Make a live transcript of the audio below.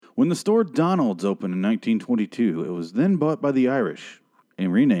When the store Donald's opened in 1922, it was then bought by the Irish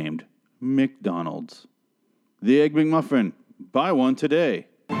and renamed McDonald's. The Egg McMuffin. Buy one today.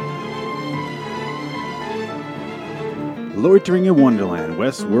 Loitering in Wonderland,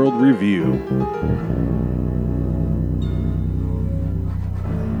 Westworld Review.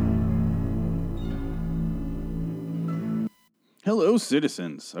 Hello,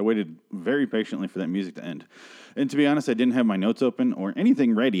 citizens. I waited very patiently for that music to end. And to be honest, I didn't have my notes open or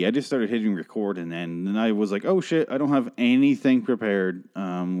anything ready. I just started hitting record, and then I was like, oh shit, I don't have anything prepared.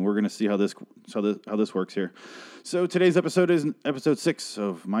 We're going to see how this works here. So today's episode is episode 6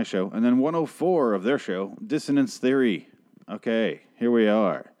 of my show, and then 104 of their show, Dissonance Theory. Okay, here we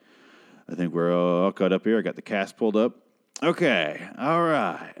are. I think we're all caught up here. I got the cast pulled up. Okay, all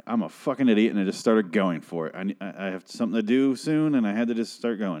right. I'm a fucking idiot, and I just started going for it. I have something to do soon, and I had to just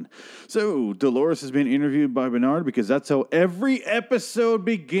start going. So, Dolores is being interviewed by Bernard because that's how every episode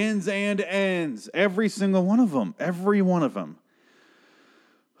begins and ends. Every single one of them. Every one of them.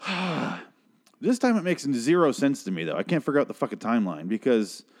 This time it makes zero sense to me, though. I can't figure out the fucking timeline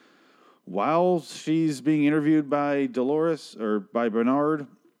because while she's being interviewed by Dolores, or by Bernard,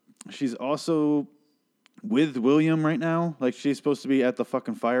 she's also with William right now. Like, she's supposed to be at the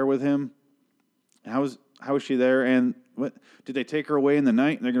fucking fire with him. How is she there? And what did they take her away in the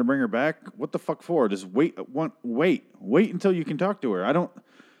night and they're going to bring her back? What the fuck for? Just wait until you can talk to her. I don't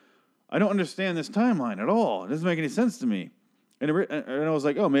understand this timeline at all. It doesn't make any sense to me. And I was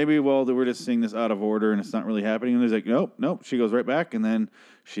like, oh, maybe, we're just seeing this out of order and it's not really happening. And there's like, nope. She goes right back and then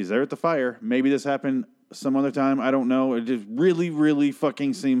she's there at the fire. Maybe this happened some other time. I don't know. It just really, really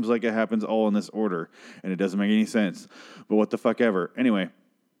fucking seems like it happens all in this order. And it doesn't make any sense. But what the fuck ever. Anyway,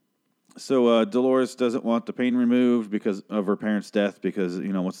 so Dolores doesn't want the pain removed because of her parents' death because,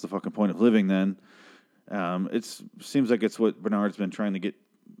 what's the fucking point of living then? It seems like it's what Bernard's been trying to get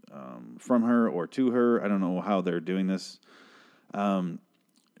from her or to her. I don't know how they're doing this.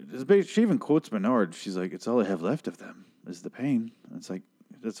 She even quotes Bernard. She's like, it's all I have left of them is the pain. And it's like,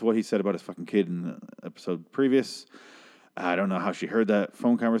 that's what he said about his fucking kid in the episode previous. I don't know how she heard that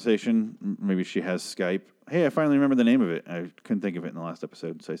phone conversation. Maybe she has Skype. Hey, I finally remember the name of it. I couldn't think of it in the last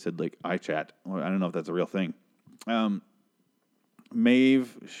episode, so I said, iChat. I don't know if that's a real thing.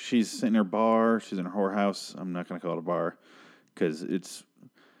 Maeve, she's in her bar. She's in her whorehouse. I'm not going to call it a bar because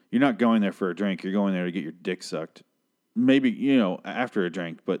you're not going there for a drink. You're going there to get your dick sucked. Maybe, after a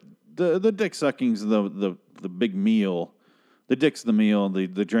drink, but the dick sucking's the big meal. The dick's the meal. The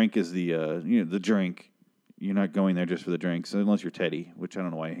drink is the drink. You're not going there just for the drinks, unless you're Teddy, which I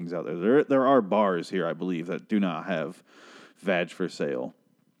don't know why he hangs out there. There are bars here, I believe, that do not have vag for sale.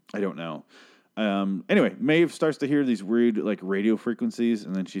 I don't know. Anyway, Maeve starts to hear these weird radio frequencies,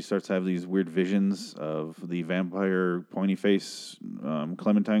 and then she starts to have these weird visions of the vampire, pointy face,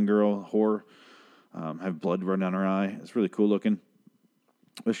 Clementine girl whore. Have blood run down her eye. It's really cool looking.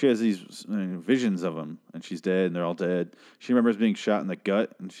 But she has these visions of them, and she's dead, and they're all dead. She remembers being shot in the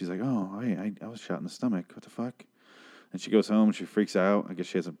gut, and she's like, oh, hey, I was shot in the stomach. What the fuck? And she goes home, and she freaks out. I guess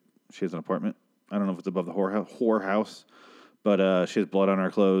she has an apartment. I don't know if it's above the whore house, but she has blood on her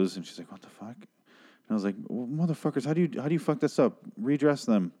clothes, and she's like, what the fuck? And I was like, well, motherfuckers, how do you fuck this up? Redress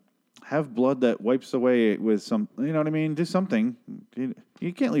them. Have blood that wipes away with some, you know what I mean? Do something.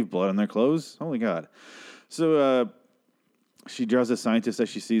 You can't leave blood on their clothes. Holy God. So she draws a scientist that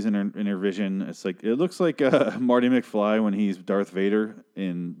she sees in her vision. It looks like Marty McFly when he's Darth Vader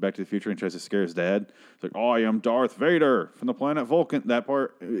in Back to the Future and tries to scare his dad. It's like, I am Darth Vader from the planet Vulcan. That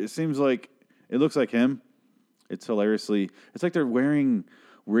part, it looks like him. It's like they're wearing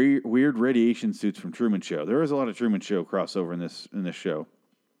weird radiation suits from Truman Show. There is a lot of Truman Show crossover in this show.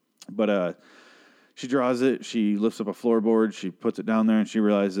 But she draws it. She lifts up a floorboard. She puts it down there, and she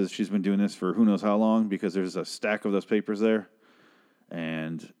realizes she's been doing this for who knows how long because there's a stack of those papers there.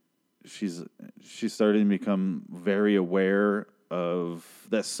 And she's starting to become very aware of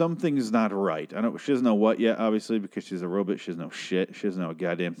that something's not right. She doesn't know what yet, obviously, because she's a robot. She doesn't know shit. She doesn't know a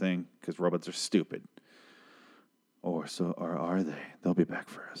goddamn thing because robots are stupid. Or are they? They'll be back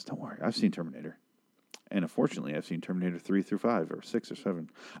for us. Don't worry. I've seen Terminator. And unfortunately, I've seen Terminator 3 through 5 or 6 or 7.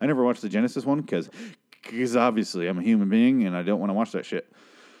 I never watched the Genesis one because obviously I'm a human being and I don't want to watch that shit.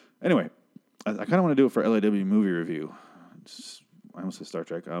 Anyway, I kind of want to do it for LAW movie review. I almost said Star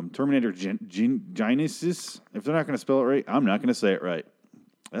Trek. Terminator Genesis. If they're not going to spell it right, I'm not going to say it right.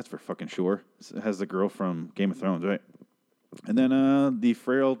 That's for fucking sure. It has the girl from Game of Thrones, right? And then the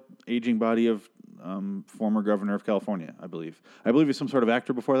frail, aging body of former governor of California, I believe. I believe he's some sort of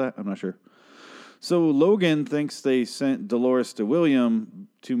actor before that. I'm not sure. So Logan thinks they sent Dolores to William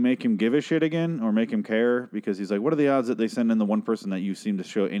to make him give a shit again or make him care because he's like, what are the odds that they send in the one person that you seem to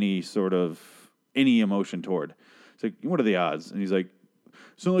show any emotion toward? It's like, what are the odds? And he's like,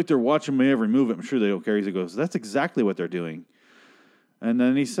 it's not like they're watching me every move. I'm sure they don't care. He goes, that's exactly what they're doing. And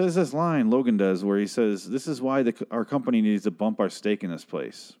then he says this line, Logan does, where he says, this is why our company needs to bump our stake in this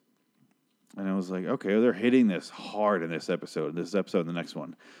place. And I was like, okay, they're hitting this hard in this episode and the next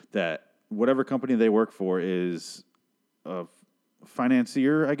one, that whatever company they work for is a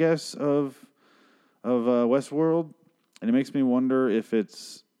financier, I guess, of Westworld. And it makes me wonder if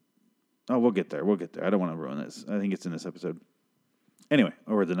it's... Oh, we'll get there. I don't want to ruin this. I think it's in this episode. Anyway,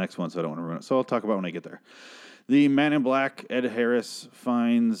 or the next one, so I don't want to ruin it. So I'll talk about when I get there. The Man in Black, Ed Harris,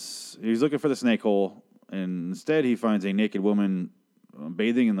 he's looking for the snake hole, and instead he finds a naked woman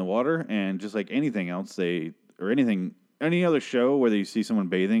bathing in the water, and just like anything else, any other show where you see someone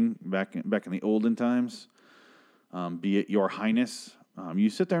bathing back in the olden times, be it Your Highness, you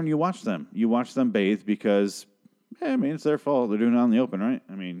sit there and you watch them. You watch them bathe because, it's their fault. They're doing it out in the open, right?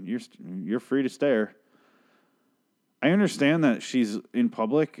 I mean, you're free to stare. I understand that she's in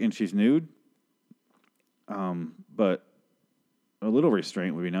public and she's nude, but a little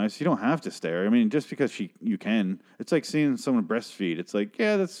restraint would be nice. You don't have to stare. I mean, just because you can. It's like seeing someone breastfeed. It's like,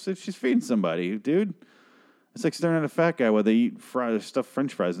 she's feeding somebody, dude. It's like staring at a fat guy while they eat stuffed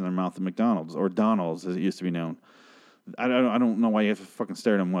French fries in their mouth at McDonald's, or Donald's, as it used to be known. I don't know why you have to fucking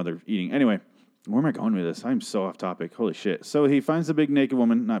stare at them while they're eating. Anyway, where am I going with this? I'm so off topic. Holy shit. So he finds the big naked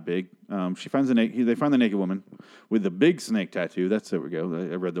woman. Not big. They find the naked woman with the big snake tattoo. There we go.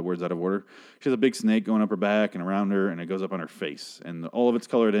 I read the words out of order. She has a big snake going up her back and around her, and it goes up on her face. And all of it's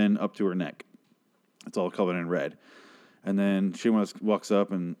colored in up to her neck. It's all colored in red. And then she walks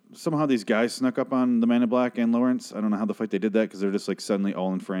up, and somehow these guys snuck up on the Man in Black and Lawrence. I don't know how the fuck they did that, because they're just like suddenly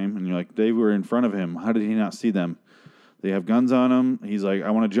all in frame. And you're like, they were in front of him. How did he not see them? They have guns on him. He's like,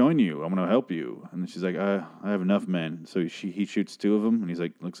 I want to join you. I want to help you. And then she's like, I have enough men. So he shoots two of them, and he's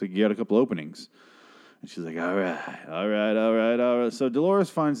like, looks like you got a couple openings. And she's like, all right. So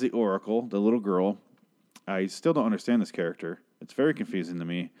Dolores finds the Oracle, the little girl. I still don't understand this character. It's very confusing to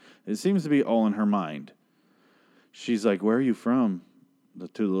me. It seems to be all in her mind. She's like, where are you from? To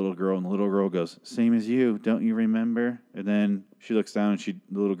the little girl, and the little girl goes, same as you. Don't you remember? And then she looks down, and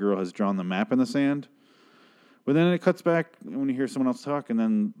the little girl has drawn the map in the sand. But then it cuts back when you hear someone else talk, and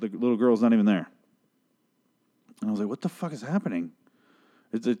then the little girl's not even there. And I was like, what the fuck is happening?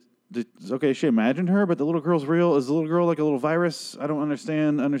 Okay, she imagined her, but the little girl's real. Is the little girl like a little virus? I don't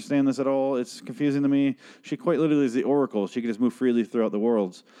understand this at all. It's confusing to me. She quite literally is the Oracle. She can just move freely throughout the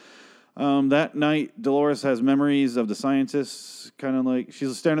worlds. That night, Dolores has memories of the scientists, kind of like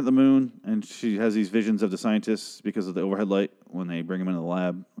she's staring at the moon, and she has these visions of the scientists because of the overhead light when they bring them into the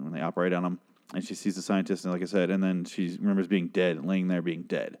lab, when they operate on them. And she sees the scientists, and like I said, and then she remembers being dead, laying there being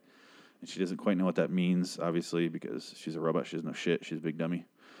dead. And she doesn't quite know what that means, obviously, because she's a robot. She doesn't know shit. She's a big dummy.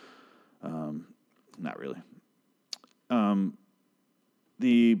 Not really.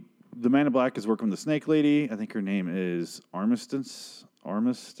 The Man in Black is working with the Snake Lady. I think her name is Armistice.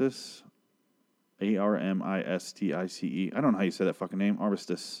 Armistice. Armistice. I don't know how you say that fucking name.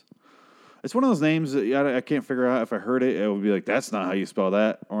 Armistice. It's one of those names that I can't figure out. If I heard it, it would be like, that's not how you spell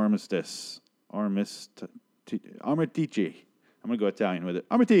that. Armistice. Armitici. I'm going to go Italian with it.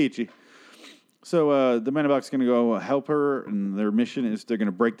 Armitici. So the Man in Black's going to go help her, and their mission is they're going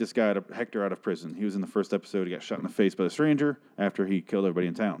to break this guy, Hector, out of prison. He was in the first episode. He got shot in the face by a stranger after he killed everybody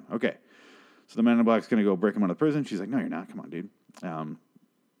in town. Okay. So the Man in Black's going to go break him out of prison. She's like, no, you're not. Come on, dude.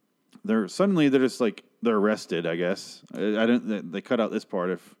 They're just like, they're arrested, I guess. They cut out this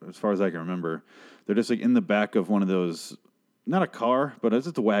part, as far as I can remember. They're just like in the back of one of those, not a car, but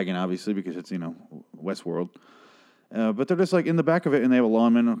it's a wagon, obviously, because it's, Westworld. But they're just like in the back of it, and they have a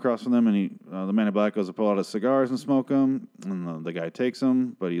lawman across from them, and the Man in Black goes to pull out his cigars and smoke them, and the guy takes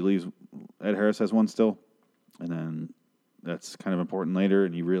them, but he leaves. Ed Harris has one still, and then that's kind of important later,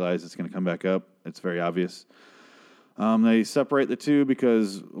 and you realize it's going to come back up. It's very obvious. They separate the two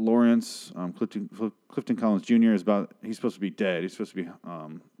because Lawrence, Clifton Collins Jr. he's supposed to be dead. He's supposed to be,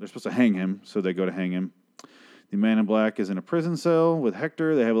 they're supposed to hang him, so they go to hang him. The Man in Black is in a prison cell with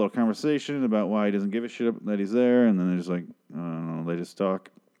Hector. They have a little conversation about why he doesn't give a shit that he's there, and then they're just like, I don't know, they just talk.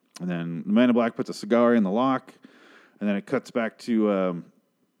 And then the Man in Black puts a cigar in the lock, and then it cuts back to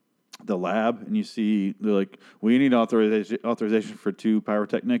the lab, and you see they're like, we need authorization for 2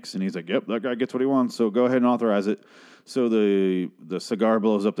 pyrotechnics, and he's like, yep, that guy gets what he wants, so go ahead and authorize it. So the cigar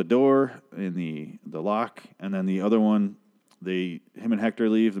blows up the door in the lock, and then the other one Him and Hector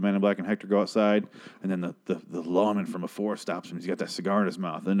leave. The Man in Black and Hector go outside, and then the lawman from before stops him. He's got that cigar in his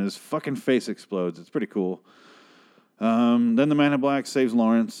mouth, and his fucking face explodes. It's pretty cool. Then the Man in Black saves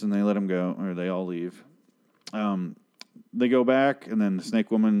Lawrence, and they let him go, or they all leave. They go back, and then the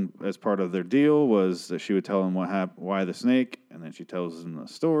Snake Woman, as part of their deal, was that she would tell him why the snake, and then she tells him the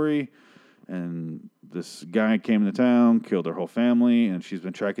story. And this guy came into town, killed their whole family, and she's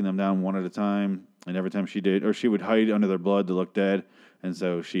been tracking them down one at a time. And every time she did, or she would hide under their blood to look dead. And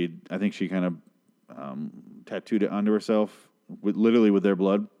so I think she kind of tattooed it onto herself, literally with their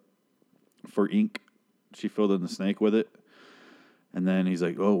blood for ink. She filled in the snake with it. And then he's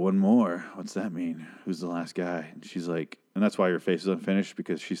like, oh, one more. What's that mean? Who's the last guy? And she's like, and that's why her face is unfinished,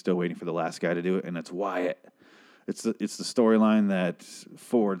 because she's still waiting for the last guy to do it, and it's Wyatt. It's the storyline that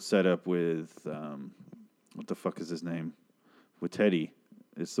Ford set up with, what the fuck is his name? With Teddy.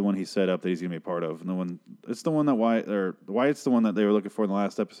 It's the one he set up that he's going to be a part of. And it's the one that Wyatt's the one that they were looking for in the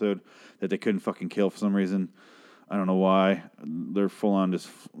last episode that they couldn't fucking kill for some reason. I don't know why. They're full on just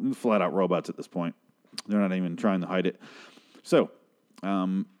flat out robots at this point. They're not even trying to hide it. So,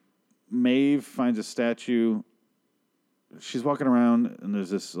 Maeve finds a statue. She's walking around, and there's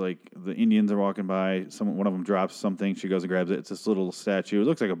this, like, the Indians are walking by. One of them drops something. She goes and grabs it. It's this little statue. It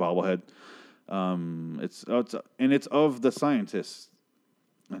looks like a bobblehead. It's of the scientists.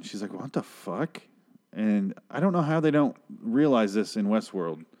 And she's like, what the fuck? And I don't know how they don't realize this in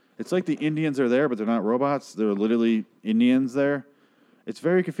Westworld. It's like the Indians are there, but they're not robots. They're literally Indians there. It's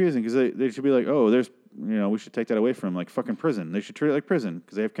very confusing, because they should be like, oh, we should take that away from them, like fucking prison. They should treat it like prison,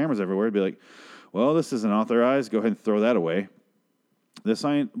 because they have cameras everywhere. It'd be like, well, this isn't authorized. Go ahead and throw that away.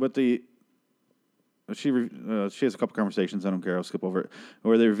 She has a couple conversations. I don't care. I'll skip over it.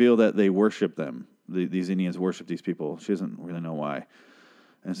 Where they reveal that they worship them. These Indians worship these people. She doesn't really know why,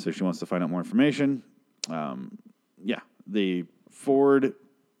 and so she wants to find out more information. The Ford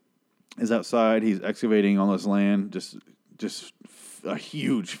is outside. He's excavating all this land, just a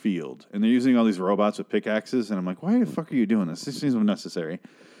huge field, and they're using all these robots with pickaxes. And I'm like, why the fuck are you doing this? This seems unnecessary.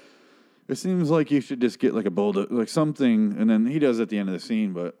 It seems like you should just get like a bulldozer, like something, and then he does at the end of the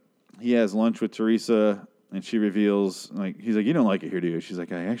scene. But he has lunch with Teresa, and she reveals, like, he's like, you don't like it here, do you? She's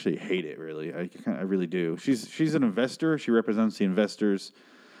like, I actually hate it, really. I really do. She's an investor. She represents the investors.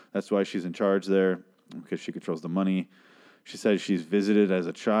 That's why she's in charge there, because she controls the money. She says she's visited as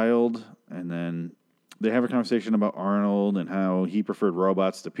a child, and then they have a conversation about Arnold and how he preferred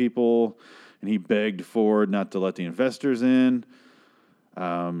robots to people, and he begged Ford not to let the investors in.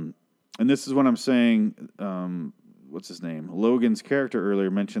 And this is what I'm saying. What's his name? Logan's character earlier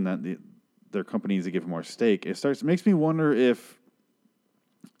mentioned that their company needs to give him more stake. It makes me wonder if.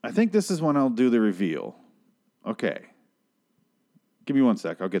 I think this is when I'll do the reveal. Okay, give me 1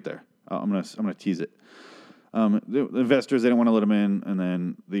 sec. I'll get there. I'm gonna tease it. The investors, they don't want to let him in, and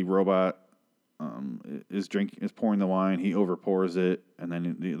then the robot is pouring the wine. He overpours it, and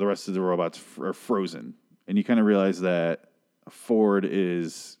then the rest of the robots are frozen. And you kind of realize that Ford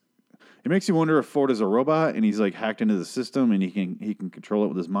is. It makes you wonder if Ford is a robot and he's like hacked into the system and he can control it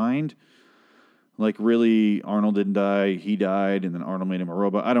with his mind. Like, really, Arnold didn't die. He died, and then Arnold made him a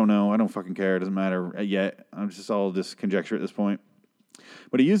robot. I don't know. I don't fucking care. It doesn't matter yet. I'm just all this conjecture at this point.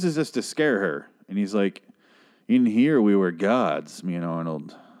 But he uses this to scare her. And he's like, in here we were gods, me and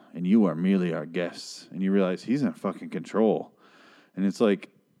Arnold, and you are merely our guests. And you realize he's in fucking control. And it's like,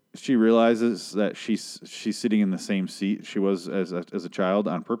 she realizes that she's sitting in the same seat she was as a child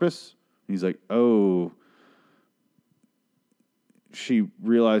on purpose. And he's like, oh. She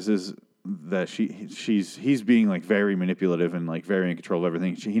realizes that he's being like very manipulative and like very in control of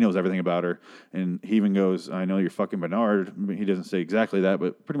everything. He knows everything about her, and he even goes, "I know you're fucking Bernard." He doesn't say exactly that,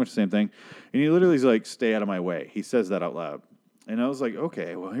 but pretty much the same thing. And he literally is like, "Stay out of my way." He says that out loud, and I was like,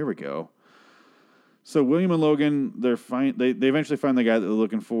 "Okay, well, here we go." So William and Logan, they eventually find the guy that they're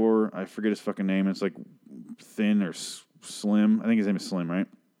looking for. I forget his fucking name. It's like Thin or Slim. I think his name is Slim, right?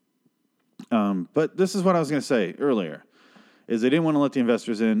 But this is what I was going to say earlier. Is they didn't want to let the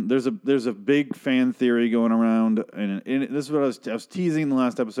investors in. There's a big fan theory going around, and this is what I was teasing in the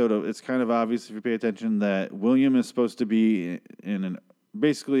last episode. It's kind of obvious if you pay attention that William is supposed to be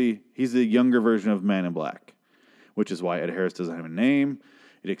basically he's the younger version of Man in Black, which is why Ed Harris doesn't have a name.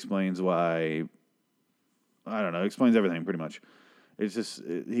 It explains why, I don't know, it explains everything pretty much. It's just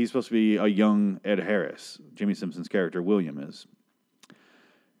he's supposed to be a young Ed Harris. Jimmy Simpson's character William is.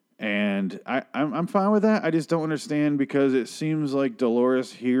 And I'm fine with that. I just don't understand because it seems like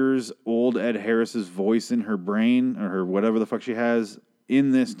Dolores hears old Ed Harris's voice in her brain or her whatever the fuck she has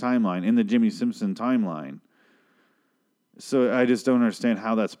in this timeline, in the Jimmy Simpson timeline. So I just don't understand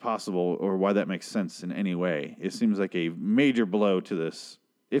how that's possible or why that makes sense in any way. It seems like a major blow to this.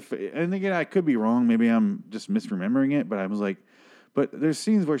 And again, I could be wrong. Maybe I'm just misremembering it, but I was like, but there's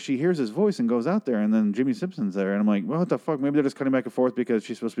scenes where she hears his voice and goes out there, and then Jimmy Simpson's there, and I'm like, well, what the fuck? Maybe they're just cutting back and forth because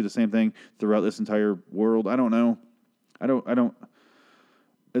she's supposed to be the same thing throughout this entire world. I don't know. I don't.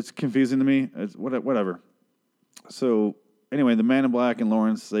 It's confusing to me. It's whatever. So anyway, the Man in Black and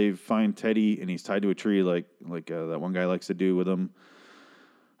Lawrence, they find Teddy, and he's tied to a tree like that one guy likes to do with him.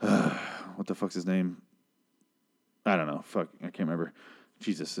 What the fuck's his name? I don't know. Fuck, I can't remember.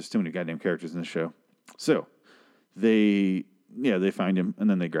 Jesus, there's too many goddamn characters in this show. So they find him, and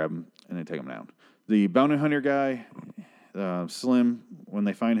then they grab him, and they take him down. The bounty hunter guy, Slim, when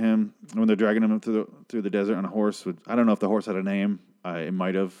they find him, when they're dragging him through the desert on a horse, I don't know if the horse had a name. It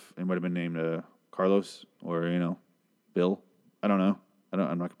might have been named Carlos or Bill. I don't know.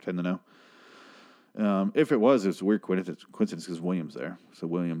 I'm not pretending to know. If it was, it's a weird coincidence because William's there. So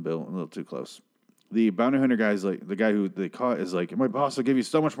William, Bill, a little too close. The bounty hunter guy's like, the guy who they caught is like, my boss will give you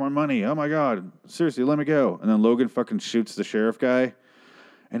so much more money. Oh my God. Seriously, let me go. And then Logan fucking shoots the sheriff guy.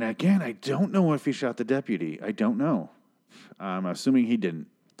 And again, I don't know if he shot the deputy. I don't know. I'm assuming he didn't.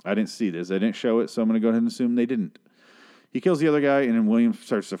 I didn't see this. They didn't show it, so I'm going to go ahead and assume they didn't. He kills the other guy, and then William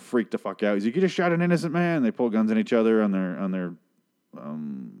starts to freak the fuck out. He's like, you just shot an innocent man. They pull guns on each other on their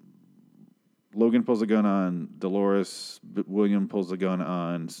Logan pulls a gun on Dolores. William pulls a gun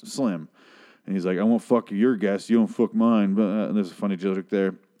on Slim. And he's like, I won't fuck your guess. You don't fuck mine. But there's a funny joke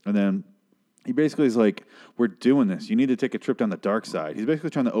there. And then he basically is like, we're doing this. You need to take a trip down the dark side. He's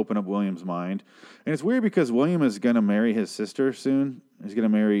basically trying to open up William's mind. And it's weird because William is going to marry his sister soon. He's going to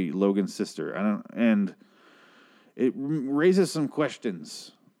marry Logan's sister. And it raises some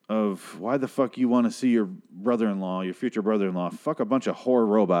questions of why the fuck you want to see your brother-in-law, your future brother-in-law, fuck a bunch of horror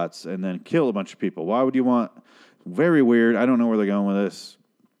robots and then kill a bunch of people. Why would you want... Very weird. I don't know where they're going with this.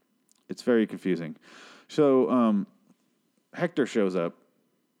 It's very confusing. So Hector shows up,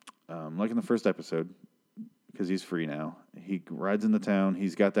 like in the first episode, because he's free now. He rides into town.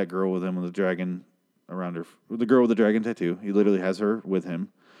 He's got that girl with him with the dragon around her. The girl with the dragon tattoo. He literally has her with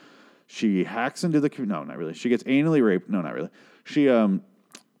him. She hacks into the... No, not really. She gets anally raped. No, not really.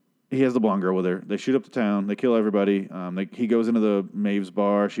 He has the blonde girl with her. They shoot up the town. They kill everybody. He goes into the Maeve's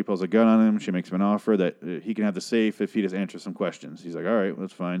bar. She pulls a gun on him. She makes him an offer that he can have the safe if he just answers some questions. He's like, all right,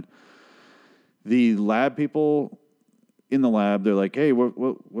 that's fine. The lab people in the lab, they're like, hey,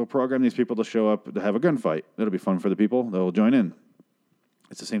 we'll program these people to show up to have a gunfight. That'll be fun for the people. They'll join in.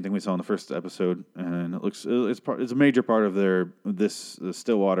 It's the same thing we saw in the first episode, and it's a major part of the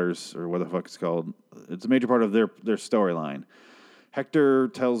Stillwaters, or what the fuck it's called. It's a major part of their storyline. Hector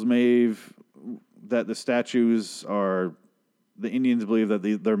tells Maeve that the statues are... The Indians believe that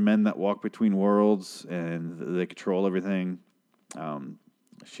they're men that walk between worlds, and they control everything.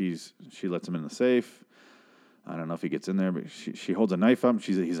 She lets him in the safe. I don't know if he gets in there, but she holds a knife up.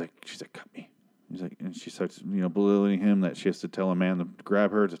 She's like, cut me. He's like, and she starts, belittling him that she has to tell a man to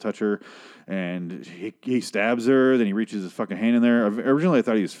grab her, to touch her, and he stabs her. Then he reaches his fucking hand in there. Originally, I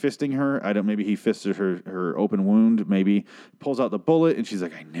thought he was fisting her. Maybe he fisted her open wound. Maybe pulls out the bullet, and she's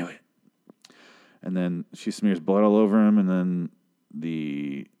like, I knew it. And then she smears blood all over him, and then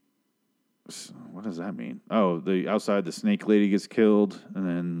what does that mean? Oh, the outside, the snake lady gets killed, and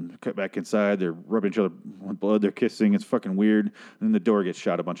then cut back inside. They're rubbing each other with blood. They're kissing. It's fucking weird. And then the door gets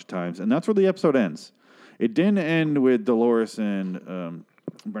shot a bunch of times. And that's where the episode ends. It didn't end with Dolores and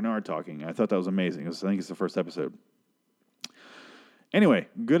Bernard talking. I thought that was amazing. I think it's the first episode. Anyway,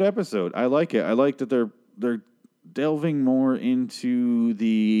 good episode. I like it. I like that they're delving more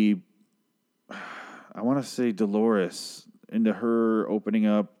into I want to say Dolores, into her opening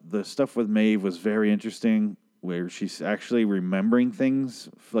up. The stuff with Maeve was very interesting, where she's actually remembering things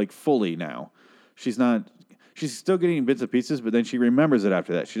like fully now. She's still getting bits and pieces, but then she remembers it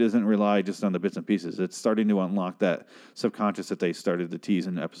after that. She doesn't rely just on the bits and pieces. It's starting to unlock that subconscious that they started to tease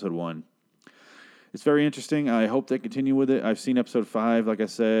in episode 1. It's very interesting. I hope they continue with it. I've seen episode 5, like I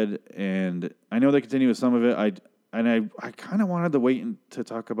said, and I know they continue with some of it. I kind of wanted to wait to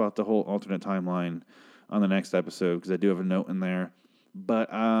talk about the whole alternate timeline on the next episode, because I do have a note in there. But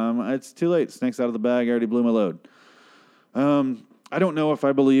it's too late. Snake's out of the bag. I already blew my load. I don't know if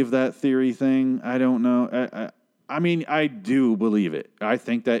I believe that theory thing. I don't know. I mean, I do believe it. I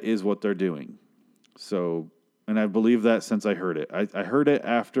think that is what they're doing. So, and I've believed that since I heard it. I heard it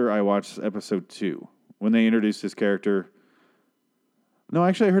after I watched episode 2, when they introduced his character. No,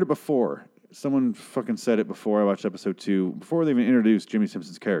 actually, I heard it before. Someone fucking said it before I watched episode 2, before they even introduced Jimmy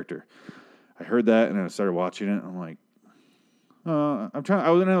Simpson's character. I heard that, and I started watching it, and I'm like,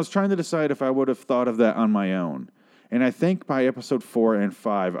 I was trying to decide if I would have thought of that on my own. And I think by episode 4 and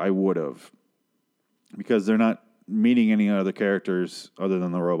 5, I would have. Because they're not meeting any other characters other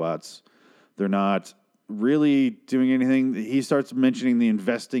than the robots. They're not really doing anything. He starts mentioning the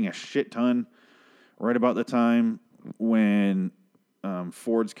investing a shit ton right about the time when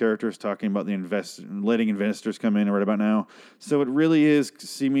Ford's character is talking about letting investors come in right about now. So it really is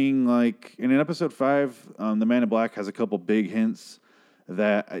seeming like, and in episode 5, the Man in Black has a couple big hints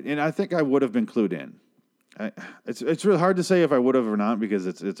that, and I think I would have been clued in. It's really hard to say if I would have or not because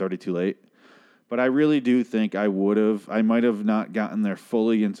it's already too late. But I really do think I would have. I might have not gotten there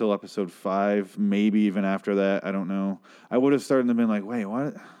fully until episode 5, maybe even after that. I don't know. I would have started to be like, wait,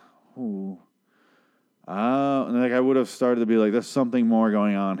 what? Ooh. And like I would have started to be like, there's something more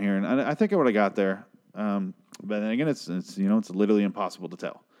going on here. And I think I would have got there. But then again, it's literally impossible to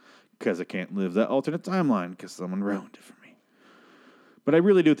tell because I can't live that alternate timeline because someone ruined it for me. But I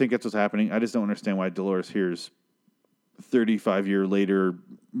really do think that's what's happening. I just don't understand why Dolores hears 35-year later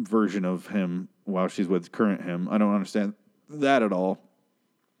version of him while she's with current him. I don't understand that at all.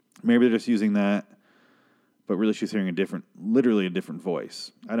 Maybe they're just using that, but really she's hearing literally a different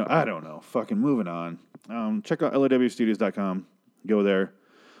voice. I don't know. Fucking moving on. Check out LAWstudios.com. Go there.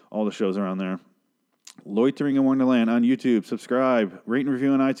 All the shows are on there. Loitering in Wonderland on YouTube. Subscribe. Rate and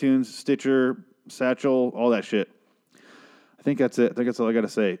review on iTunes, Stitcher, Satchel, all that shit. I think that's it. I think that's all I got to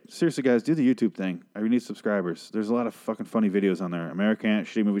say. Seriously, guys, do the YouTube thing. I need subscribers. There's a lot of fucking funny videos on there. American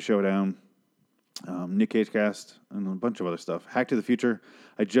Shitty Movie Showdown, Nick Cage Cast, and a bunch of other stuff. Hack to the Future.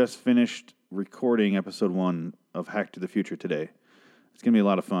 I just finished recording episode 1 of Hack to the Future today. It's going to be a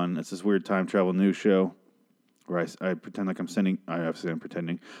lot of fun. It's this weird time travel news show where I pretend like I'm sending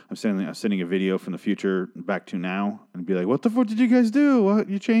a video from the future back to now and be like, what the fuck did you guys do? What?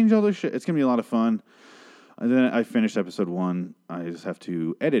 You changed all this shit. It's going to be a lot of fun. And then I finished episode 1. I just have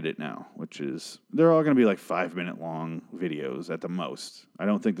to edit it now, they're all going to be like 5-minute long videos at the most. I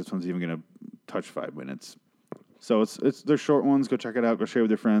don't think this one's even going to touch 5 minutes. So they're short ones. Go check it out. Go share with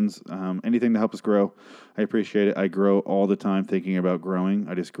your friends. Anything to help us grow. I appreciate it. I grow all the time thinking about growing.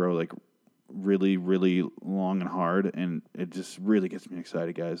 I just grow like really, really long and hard, and it just really gets me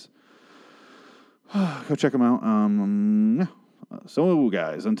excited, guys. Go check them out. Yeah. So,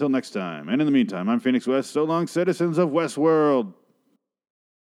 guys, until next time. And in the meantime, I'm Phoenix West. So long, citizens of Westworld.